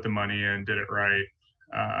scratch, put the money in, did it right,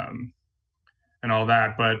 and all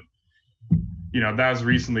that. But that was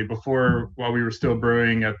recently, while we were still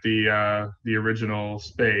brewing at the original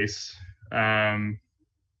space. I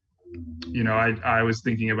was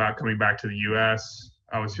thinking about coming back to the U.S.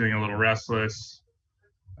 I was feeling a little restless.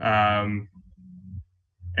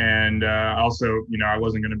 And also, I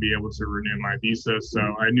wasn't going to be able to renew my visa. So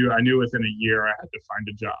I knew within a year I had to find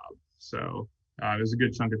a job. So it was a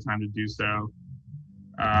good chunk of time to do so.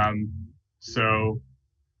 So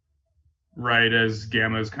right as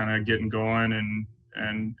Gamma's kind of getting going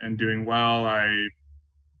and doing well, I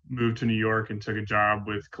moved to New York and took a job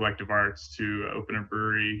with Collective Arts to open a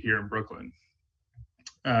brewery here in Brooklyn.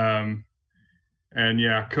 Um, and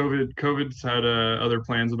yeah, COVID's had other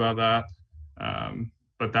plans about that,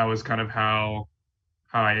 but that was kind of how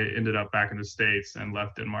I ended up back in the States and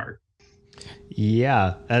left Denmark.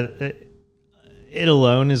 Yeah, it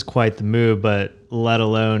alone is quite the move, but let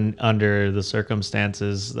alone under the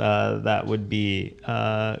circumstances that would be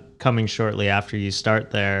coming shortly after you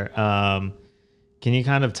start there. Can you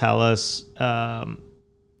kind of tell us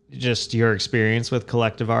just your experience with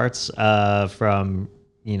Collective Arts from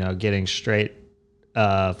getting straight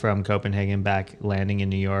from Copenhagen back, landing in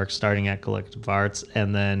New York, starting at Collective Arts,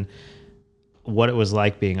 and then what it was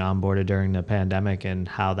like being onboarded during the pandemic and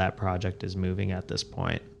how that project is moving at this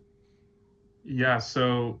point? Yeah,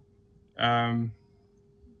 so um,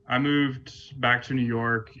 I moved back to New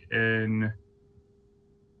York in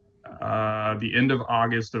the end of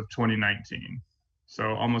August of 2019,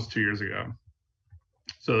 so almost 2 years ago.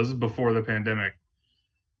 So this is before the pandemic.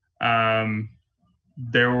 Um,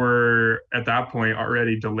 there were at that point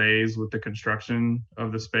already delays with the construction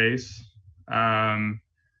of the space. Um,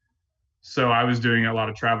 so I was doing a lot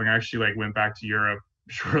of traveling. I actually like went back to Europe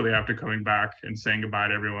shortly after coming back and saying goodbye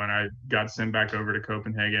to everyone. I got sent back over to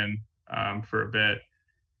Copenhagen for a bit.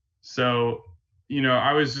 So,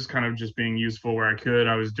 I was just kind of just being useful where I could.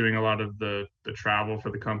 I was doing a lot of the travel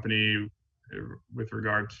for the company with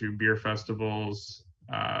regard to beer festivals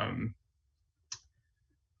and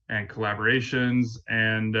collaborations,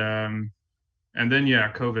 and then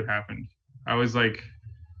yeah, COVID happened. I was like,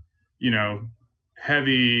 you know,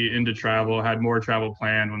 heavy into travel, had more travel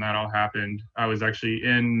planned when that all happened. I was actually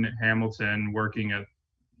in Hamilton working at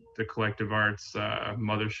the Collective Arts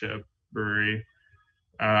mothership brewery.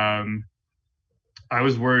 Um, I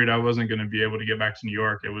was worried I wasn't going to be able to get back to New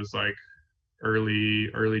York. It was like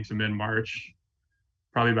early to mid March,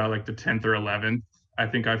 probably about like the 10th or 11th. I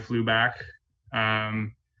think I flew back.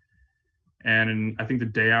 Um, and I think the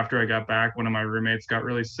day after I got back, one of my roommates got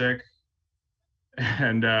really sick,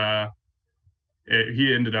 and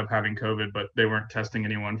he ended up having COVID, but they weren't testing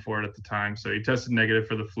anyone for it at the time. So he tested negative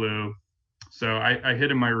for the flu. So I hid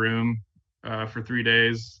in my room for 3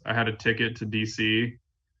 days. I had a ticket to DC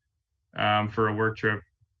for a work trip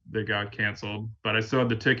that got canceled, but I still had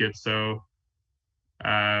the ticket. So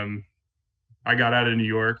um, I got out of New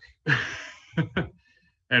York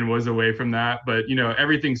and was away from that. But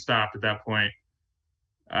everything stopped at that point.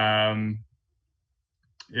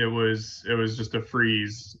 It was just a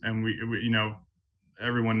freeze, and we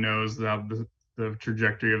everyone knows that the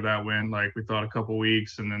trajectory of that went. Like, we thought a couple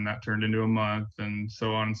weeks, and then that turned into a month, and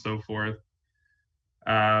so on and so forth.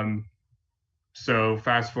 So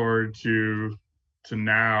fast forward to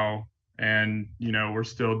now, and we're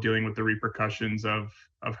still dealing with the repercussions of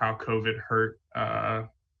how COVID hurt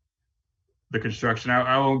the construction.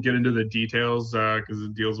 I won't get into the details because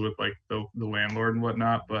it deals with like the landlord and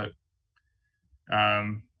whatnot, but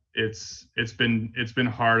it's been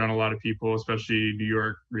hard on a lot of people, especially New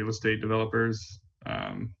York real estate developers.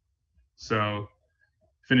 So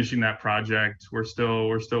finishing that project, we're still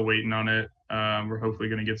waiting on it. We're hopefully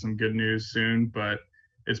going to get some good news soon, but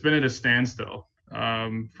it's been at a standstill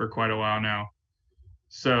for quite a while now.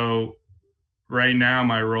 So right now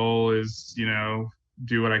my role is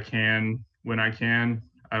do what I can when I can.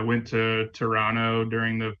 I went to Toronto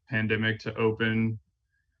during the pandemic to open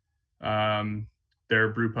their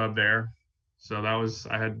brew pub there. So that was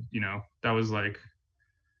that was like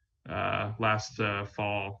last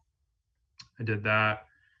fall. I did that.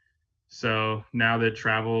 So now that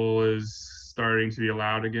travel is starting to be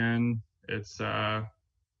allowed again, it's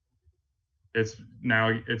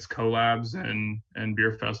collabs and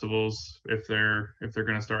beer festivals if they're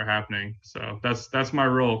going to start happening. So that's my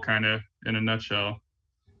role, kind of in a nutshell.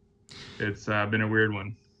 It's been a weird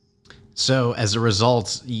one. So as a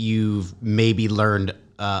result, you've maybe learned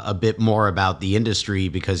a bit more about the industry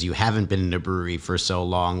because you haven't been in a brewery for so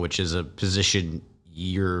long, which is a position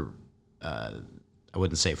you're, I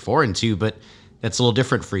wouldn't say foreign to, but that's a little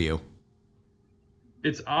different for you.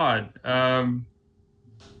 It's odd.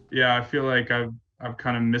 Yeah, I feel like I've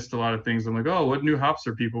kind of missed a lot of things. I'm like, oh, what new hops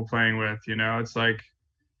are people playing with? It's like,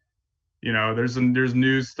 there's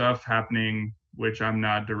new stuff happening which I'm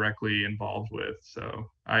not directly involved with. So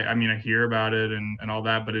I mean, I hear about it and all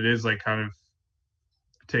that, but it is like kind of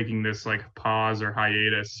taking this like pause or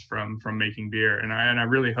hiatus from making beer. And I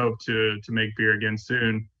really hope to make beer again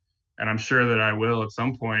soon. And I'm sure that I will at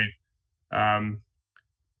some point.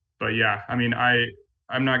 But yeah, I mean,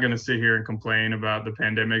 I'm not going to sit here and complain about the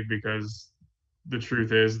pandemic because the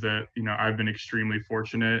truth is that, I've been extremely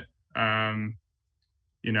fortunate.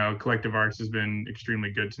 Collective Arts has been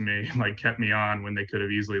extremely good to me, like kept me on when they could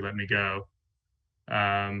have easily let me go.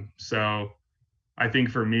 So I think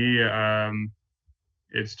for me,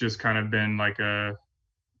 it's just kind of been like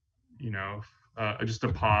just a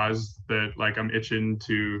pause that like I'm itching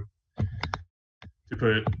to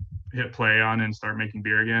hit play on and start making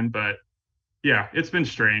beer again. But yeah, it's been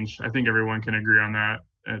strange. I think everyone can agree on that.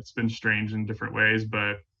 It's been strange in different ways,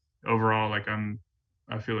 but overall, like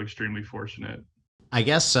I feel extremely fortunate. I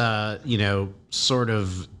guess, sort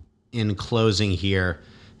of in closing here,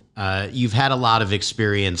 you've had a lot of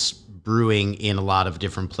experience brewing in a lot of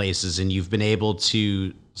different places, and you've been able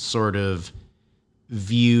to sort of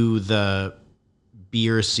view the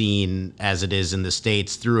beer scene as it is in the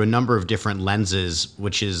States through a number of different lenses,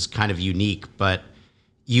 which is kind of unique, but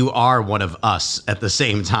you are one of us at the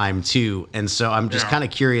same time too. And so I'm just kind of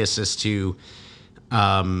curious as to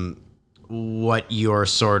what your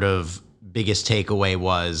sort of biggest takeaway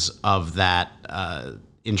was of that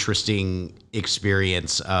interesting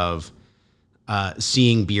experience of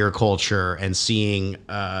seeing beer culture and seeing,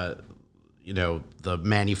 the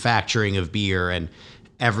manufacturing of beer and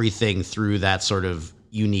everything through that sort of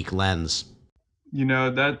unique lens.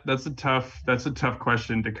 That's a tough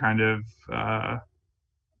question to kind of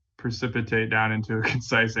precipitate down into a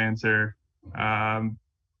concise answer. I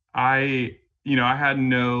had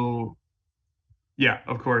no, yeah,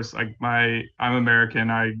 of course, like I'm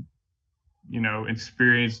American. I,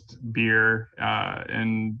 experienced beer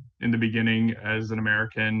in the beginning as an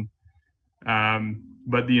American.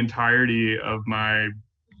 But the entirety of my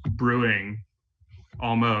brewing,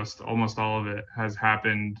 almost all of it, has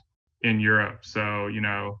happened in Europe. So,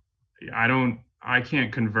 I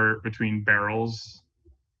can't convert between barrels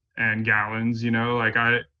and gallons, like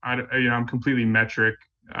I'm completely metric.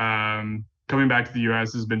 Coming back to the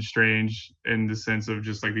US has been strange in the sense of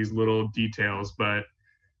just like these little details, but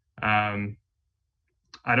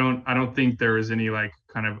I don't think there was any like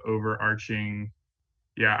kind of overarching.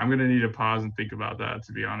 Yeah, I'm gonna need to pause and think about that,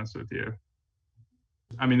 to be honest with you.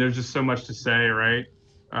 I mean, there's just so much to say, right?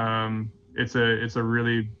 It's a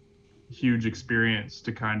really huge experience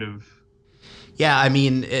to kind of. Yeah, I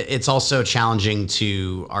mean, it's also challenging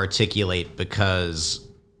to articulate because,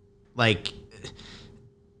 like,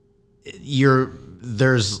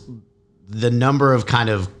 there's the number of kind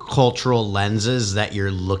of cultural lenses that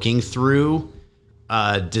you're looking through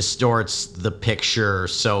distorts the picture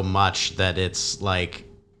so much that it's like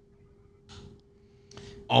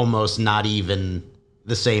almost not even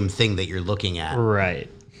the same thing that you're looking at. Right.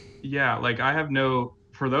 Yeah, like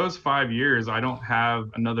for those 5 years, I don't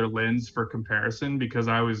have another lens for comparison because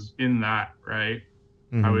I was in that, right?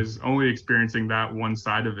 Mm-hmm. I was only experiencing that one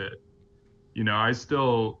side of it. I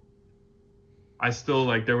still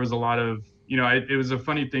like, there was a lot of, it was a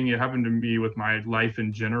funny thing. It happened to me with my life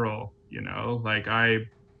in general, like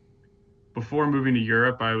before moving to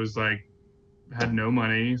Europe, I was like, had no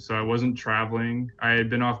money. So I wasn't traveling. I had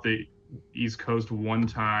been off the East Coast one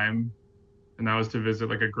time, and that was to visit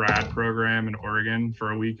like a grad program in Oregon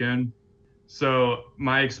for a weekend. So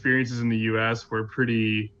my experiences in the US were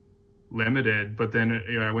pretty limited, but then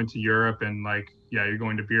I went to Europe and like, yeah, you're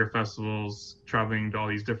going to beer festivals, traveling to all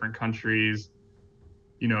these different countries,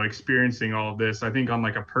 experiencing all of this. I think on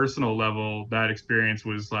like a personal level, that experience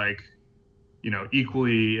was like,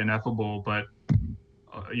 equally ineffable, but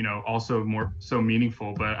also more so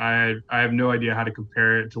meaningful. But I have no idea how to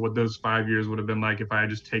compare it to what those 5 years would have been like if I had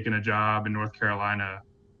just taken a job in North Carolina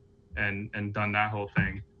and done that whole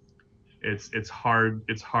thing. It's hard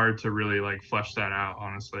to really like flesh that out,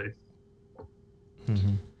 honestly.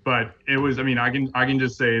 Mm-hmm. But it was, I mean, I can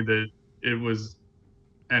just say that it was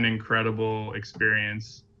an incredible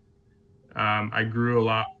experience. I grew a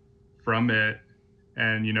lot from it,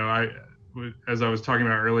 and as I was talking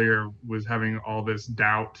about earlier, was having all this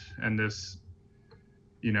doubt and this,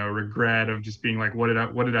 regret of just being like, what did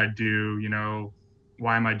I do?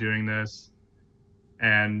 Why am I doing this?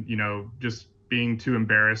 And, just being too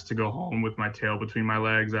embarrassed to go home with my tail between my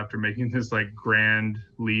legs after making this like grand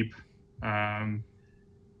leap.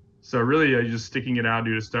 So really just sticking it out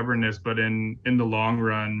due to stubbornness, but in the long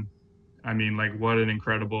run, I mean, like, what an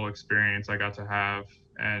incredible experience I got to have.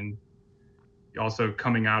 And also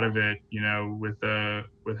coming out of it,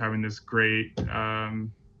 with having this great,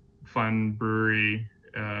 fun brewery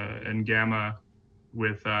in Gamma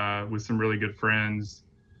with some really good friends,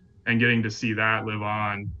 and getting to see that live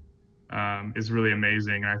on is really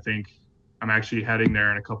amazing. I think I'm actually heading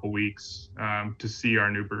there in a couple weeks to see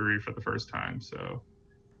our new brewery for the first time. So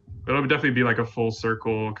it'll definitely be like a full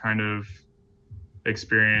circle kind of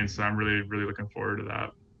experience. I'm really, really looking forward to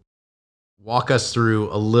that. Walk us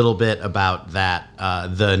through a little bit about that,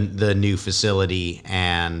 the new facility,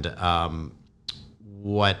 and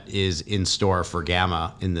what is in store for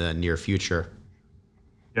Gamma in the near future.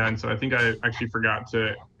 Yeah, and so I think I actually forgot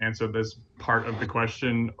to answer this part of the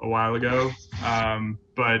question a while ago.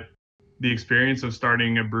 But the experience of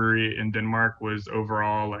starting a brewery in Denmark was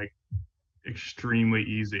overall like extremely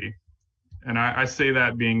easy. And I say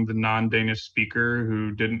that being the non-Danish speaker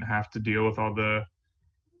who didn't have to deal with all the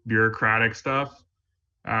bureaucratic stuff.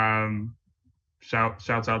 Um, shouts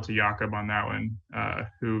out to Jakob on that one,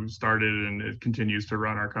 who started and it continues to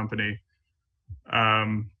run our company.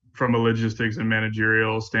 From a logistics and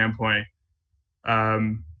managerial standpoint,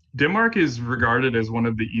 Denmark is regarded as one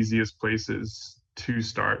of the easiest places to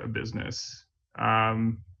start a business.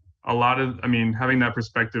 Having that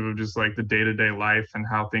perspective of just like the day-to-day life and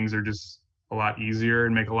how things are just a lot easier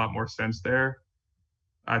and make a lot more sense there,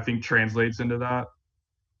 I think translates into that.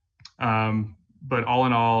 But all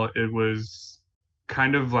in all, it was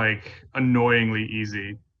kind of like annoyingly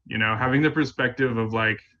easy, having the perspective of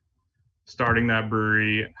like starting that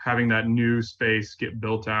brewery, having that new space get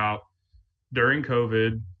built out during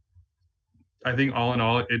COVID. I think all in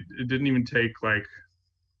all, it didn't even take like,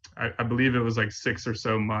 I believe it was like 6 or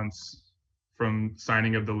so months from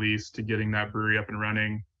signing of the lease to getting that brewery up and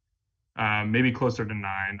running. Maybe closer to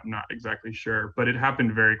 9, I'm not exactly sure, but it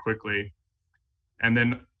happened very quickly. And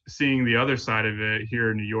then seeing the other side of it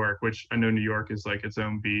here in New York, which I know New York is like its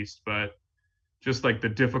own beast, but just like the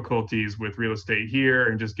difficulties with real estate here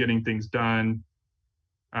and just getting things done,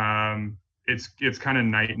 it's kind of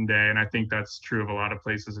night and day. And I think that's true of a lot of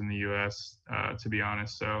places in the US, to be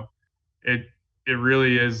honest. So it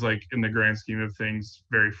really is, like, in the grand scheme of things,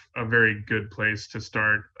 a very good place to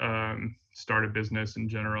start a business in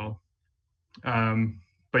general.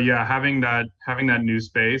 But yeah, having that new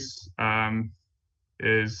space,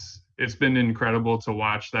 it's been incredible to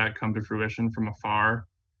watch that come to fruition from afar.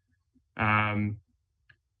 And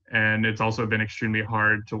it's also been extremely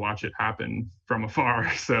hard to watch it happen from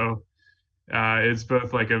afar. So it's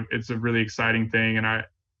both like it's a really exciting thing, and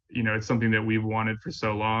it's something that we've wanted for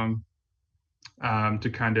so long.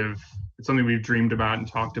 It's something we've dreamed about and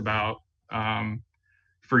talked about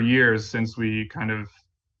for years, since we kind of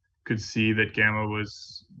could see that Gamma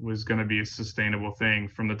was going to be a sustainable thing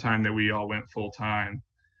from the time that we all went full time.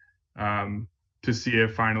 To see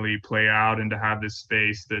it finally play out and to have this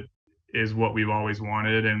space that is what we've always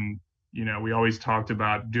wanted. And, we always talked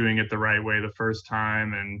about doing it the right way the first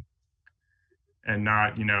time and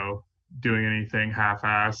not, doing anything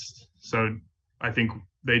half-assed. So I think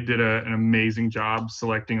they did an amazing job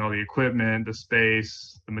selecting all the equipment, the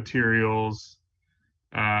space, the materials.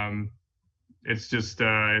 It's just,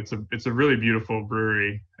 it's a really beautiful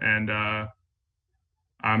brewery. And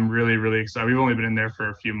I'm really, really excited. We've only been in there for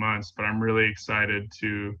a few months, but I'm really excited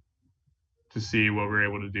to see what we're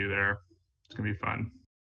able to do there. It's going to be fun.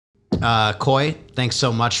 Coy, thanks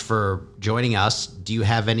so much for joining us. Do you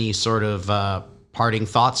have any sort of parting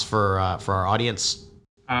thoughts for our audience?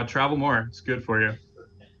 Travel more. It's good for you.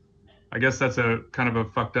 I guess that's a kind of a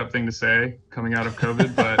fucked up thing to say coming out of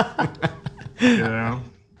COVID, but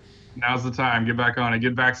now's the time. Get back on it.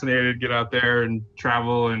 Get vaccinated. Get out there and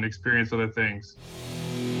travel and experience other things.